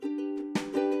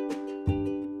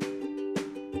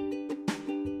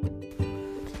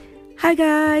Hi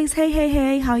guys,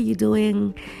 hey, how are you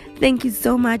doing? Thank you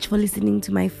so much for listening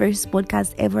to my first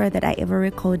podcast ever that I ever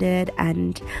recorded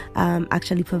and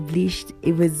actually published.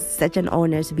 It was such an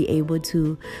honor to be able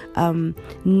to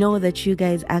know that you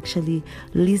guys actually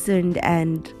listened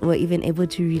and were even able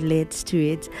to relate to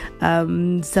it.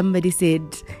 Somebody said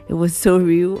it was so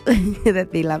real that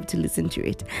they love to listen to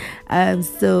it.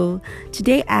 So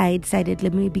today I decided,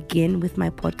 let me begin with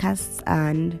my podcasts,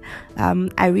 and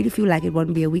I really feel like it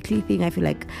won't be a weekly thing. I feel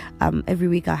like every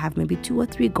week I'll have maybe 2 or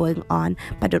 3 going on,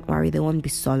 but don't worry, they won't be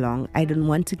so long. I don't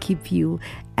want to keep you,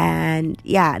 and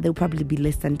they'll probably be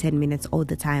less than 10 minutes all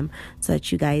the time, so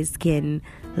that you guys can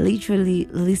literally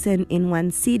listen in one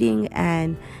sitting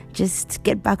and just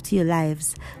get back to your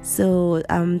lives. So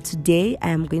today I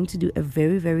am going to do a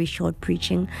very, very short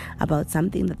preaching about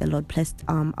something that the Lord placed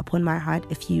upon my heart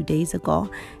a few days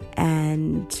ago.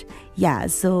 And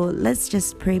so let's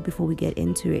just pray before we get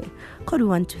into it. God, we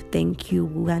want to thank you.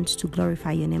 We want to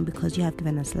glorify your name because you have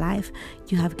given us life.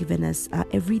 You have given us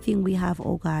everything we have,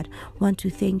 oh God. We want to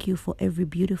thank you for every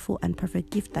beautiful and perfect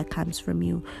gift that comes from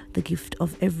you, the gift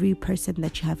of every person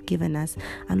that you have given us.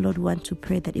 And Lord, we want to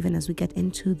pray that even as we get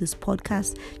into this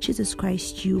podcast, Jesus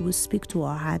Christ, you will speak to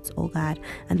our hearts, oh God,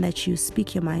 and let you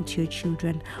speak your mind to your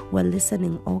children. We're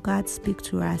listening, oh God. Speak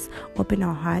to us. Open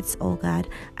our hearts, oh God,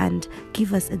 and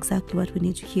give us exactly what we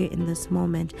need to hear in this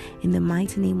moment. In the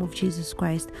mighty name of Jesus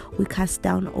Christ, we cast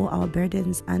down all our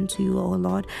burdens unto you, O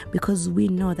Lord, because we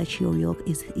know that your yoke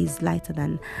is lighter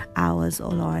than ours, O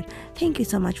Lord. Thank you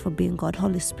so much for being God.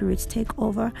 Holy Spirit, take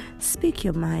over, speak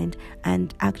your mind,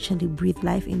 and actually breathe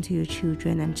life into your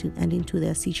children and into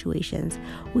their situations.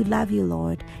 We love you,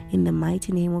 Lord. In the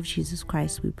mighty name of Jesus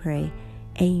Christ, we pray.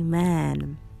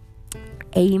 Amen.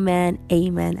 Amen,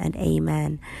 amen, and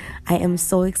amen. I am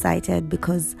so excited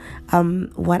because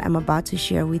what I'm about to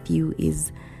share with you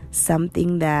is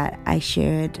something that I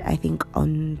shared, I think,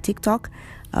 on TikTok.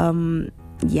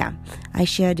 I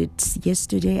shared it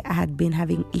yesterday. I had been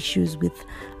having issues with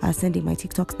sending my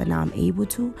TikToks, but now I'm able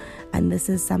to. And this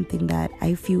is something that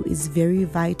I feel is very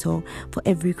vital for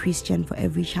every Christian, for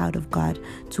every child of God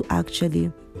to actually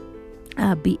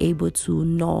be able to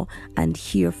know and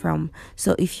hear from.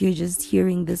 So if you're just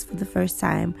hearing this for the first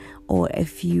time, or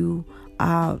if you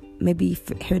maybe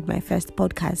heard my first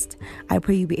podcast, I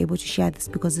pray you'll be able to share this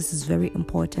because this is very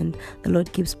important. The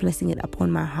Lord keeps blessing it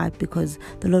upon my heart because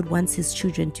the Lord wants his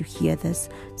children to hear this.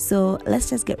 So let's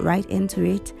just get right into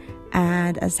it.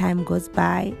 And as time goes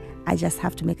by, I just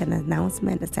have to make an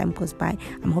announcement. As time goes by,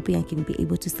 I'm hoping I can be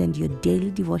able to send your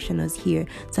daily devotionals here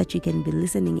so that you can be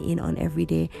listening in on every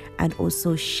day and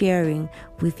also sharing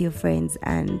with your friends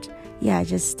and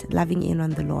just loving in on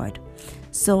the Lord.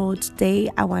 So today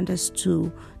I want us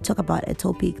to talk about a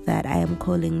topic that I am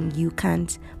calling "You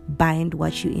Can't Bind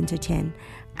What You Entertain."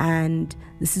 And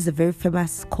this is a very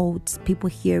famous quote. People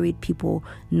hear it, people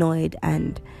know it,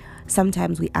 and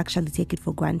sometimes we actually take it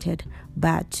for granted.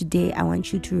 But today I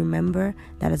want you to remember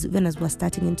that even as we're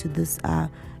starting into this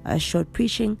short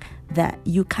preaching, that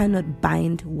you cannot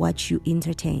bind what you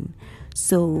entertain.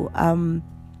 So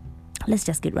let's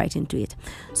just get right into it.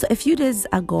 So a few days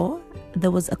ago, there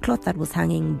was a cloth that was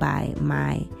hanging by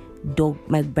my door,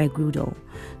 my grill door.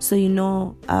 So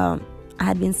I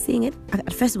had been seeing it.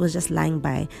 At first it was just lying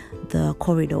by the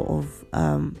corridor of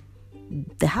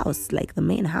the house, like the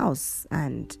main house,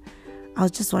 and I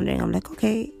was just wondering, I'm like,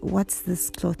 okay, what's this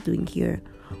cloth doing here?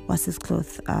 What's this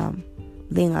cloth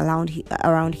laying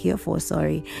around here for?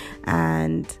 Sorry.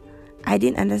 And I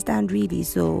didn't understand really,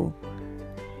 so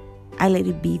I let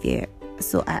it be there.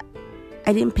 So I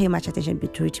didn't pay much attention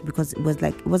to it because it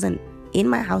wasn't in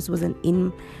my house, it wasn't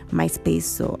in my space,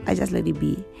 so I just let it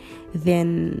be.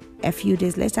 Then a few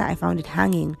days later, I found it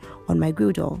hanging on my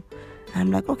grill door.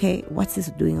 I'm like, okay, what's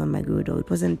this doing on my grill door? It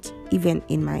wasn't even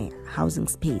in my housing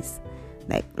space.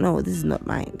 Like, no, this is not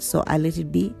mine. So I let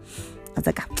it be. I was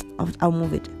like, I'll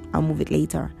move it. I'll move it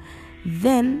later.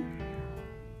 Then,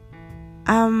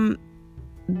 the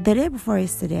day before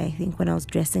yesterday, I think, when I was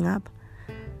dressing up,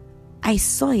 I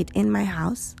saw it in my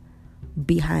house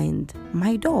behind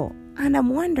my door. And I'm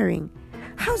wondering,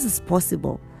 how is this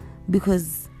possible?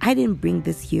 Because I didn't bring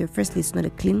this here. Firstly, it's not a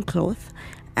clean cloth,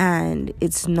 and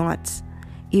it's not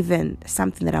even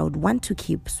something that I would want to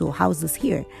keep. So how is this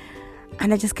here?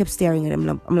 And I just kept staring at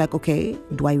him. I'm like, okay,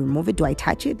 do I remove it? Do I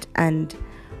touch it? And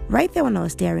right there when I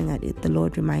was staring at it, the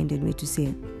Lord reminded me to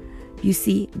say, you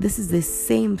see, this is the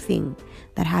same thing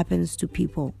that happens to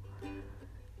people.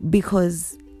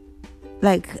 Because,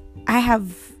 like, I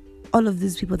have all of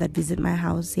these people that visit my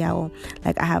house, or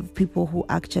like I have people who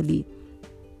actually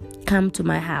come to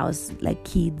my house, like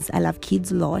kids. I love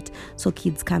kids a lot, so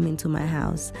kids come into my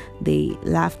house. They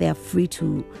laugh. They are free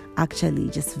to actually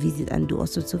just visit and do all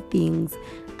sorts of things,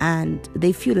 and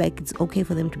they feel like it's okay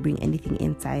for them to bring anything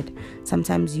inside.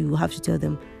 Sometimes you have to tell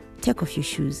them, take off your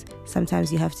shoes.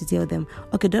 Sometimes you have to tell them,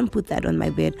 okay, don't put that on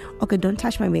my bed. Okay, don't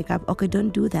touch my makeup. Okay,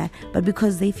 don't do that. But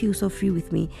because they feel so free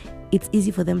with me, it's easy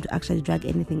for them to actually drag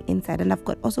anything inside. And I've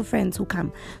got also friends who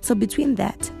come. So between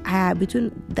that,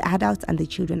 between the adults and the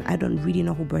children, I don't really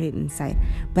know who brought it inside.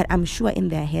 But I'm sure in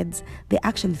their heads, they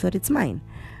actually thought it's mine.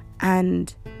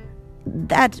 And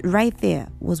that right there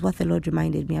was what the Lord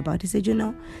reminded me about. He said,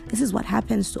 this is what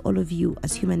happens to all of you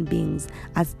as human beings,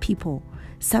 as people.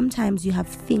 Sometimes you have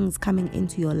things coming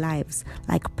into your lives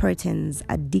like patterns,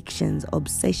 addictions,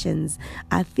 obsessions,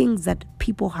 things that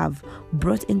people have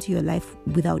brought into your life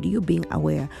without you being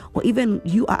aware, or even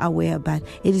you are aware, but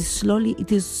it is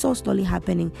so slowly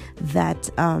happening that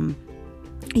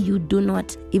you do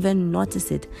not even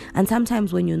notice it. And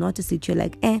sometimes when you notice it, you're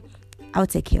like, I'll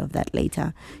take care of that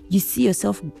later. You see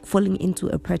yourself falling into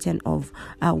a pattern of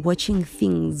watching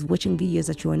videos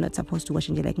that you were not supposed to watch,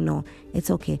 and you're like, no, it's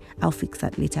okay, I'll fix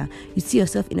that later. You see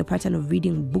yourself in a pattern of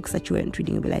reading books that you weren't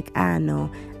reading. You'll be like,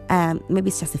 no, maybe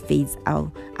it's just a phase,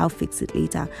 I'll fix it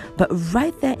later. But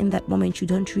right there in that moment, you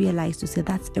don't realize to say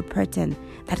that's a pattern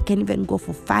that can even go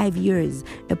for 5 years,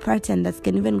 a pattern that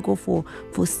can even go for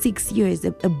 6 years,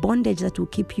 a bondage that will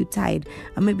keep you tied,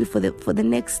 and maybe for the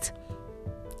next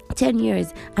 10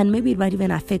 years, and maybe it might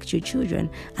even affect your children.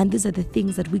 And these are the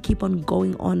things that we keep on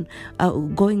going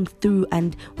through,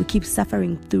 and we keep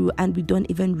suffering through, and we don't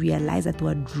even realize that they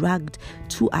were dragged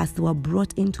to us, they were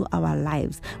brought into our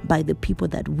lives by the people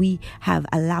that we have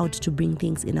allowed to bring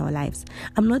things in our lives.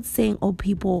 I'm not saying all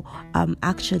people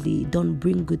actually don't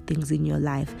bring good things in your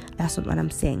life. That's not what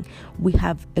I'm saying. We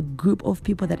have a group of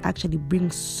people that actually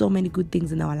bring so many good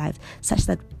things in our lives, such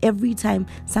that every time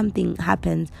something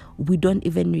happens, we don't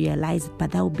even realize it,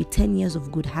 but that will be 10 years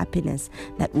of good happiness.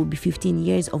 That will be 15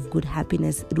 years of good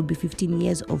happiness. It will be 15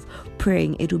 years of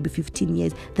praying. It will be 15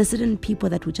 years. There's certain people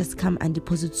that will just come and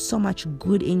deposit so much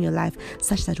good in your life,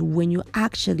 such that when you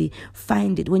actually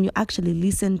find it, when you actually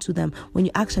listen to them, when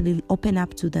you actually open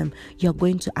up to them, you're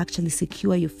going to actually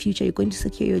secure your future. You're going to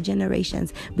secure your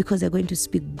generations, because they're going to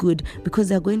speak good, because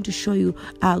they're going to show you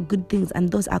good things.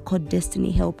 And those are called destiny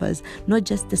helpers. Not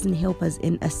just destiny helpers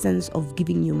in a sense of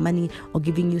giving you money or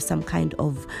giving you some kind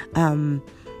of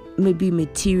maybe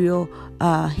material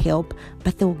help,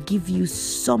 but they will give you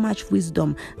so much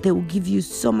wisdom. They will give you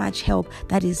so much help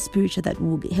that is spiritual, that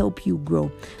will help you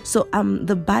grow. So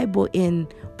the Bible in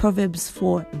Proverbs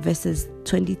 4 verses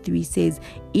 23 says,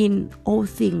 in all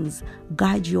things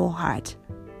guard your heart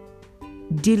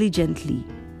diligently,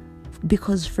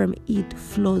 because from it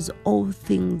flows all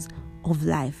things of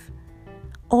life,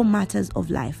 all matters of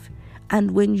life.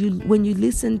 And when you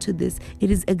listen to this, it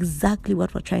is exactly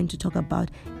what we're trying to talk about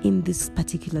in this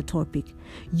particular topic.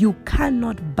 You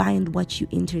cannot bind what you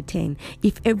entertain.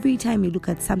 If every time you look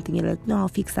at something, you're like, no, I'll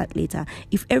fix that later.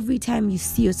 If every time you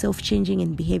see yourself changing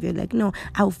in behavior, like, no,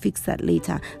 I'll fix that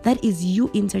later. That is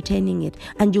you entertaining it,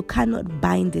 and you cannot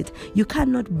bind it. You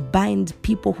cannot bind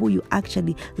people who you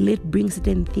actually let bring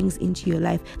certain things into your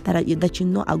life that you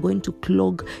know are going to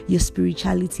clog your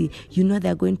spirituality. You know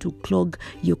they're going to clog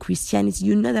your Christianity.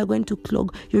 You know they're going to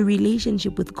clog your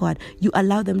relationship with God. You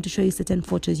allow them to show you certain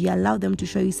photos. You allow them to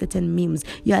show you certain memes.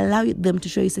 You allow them to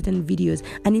show you certain videos.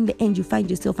 And in the end, you find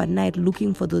yourself at night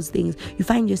looking for those things. You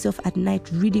find yourself at night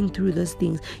reading through those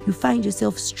things. You find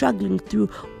yourself struggling through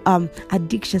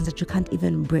addictions that you can't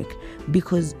even break,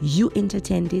 because you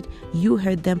entertained it, you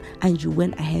heard them, and you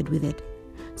went ahead with it.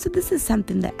 So this is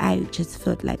something that I just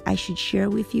felt like I should share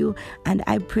with you, and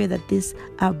I pray that this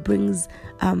brings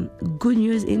good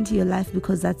news into your life,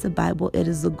 because that's the Bible. It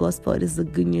is the gospel. It is the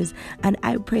good news. And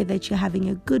I pray that you're having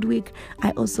a good week. I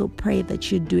also pray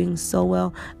that you're doing so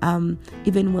well,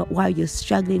 even while you're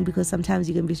struggling, because sometimes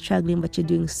you can be struggling, but you're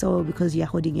doing so well because you're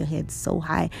holding your head so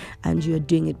high and you're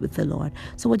doing it with the Lord.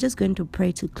 So we're just going to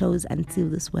pray to close and seal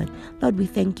this word. Lord, we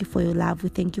thank you for your love. We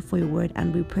thank you for your word,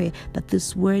 and we pray that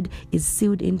this word is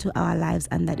sealed into our lives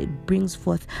and that it brings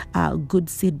forth good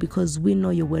seed, because we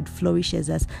know your word flourishes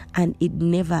us and it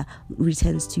never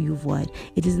returns to you void.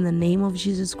 It is in the name of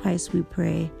Jesus Christ we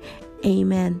pray.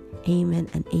 Amen, amen,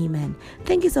 and amen.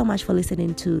 Thank you so much for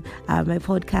listening to my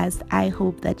podcast. I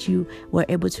hope that you were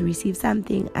able to receive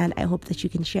something, and I hope that you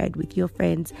can share it with your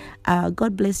friends.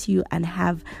 God bless you, and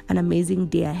have an amazing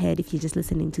day ahead. If you're just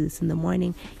listening to this in the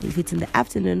morning, if it's in the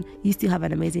afternoon, you still have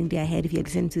an amazing day ahead. If you're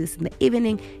listening to this in the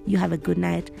evening, you have a good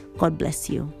night. God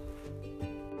bless you.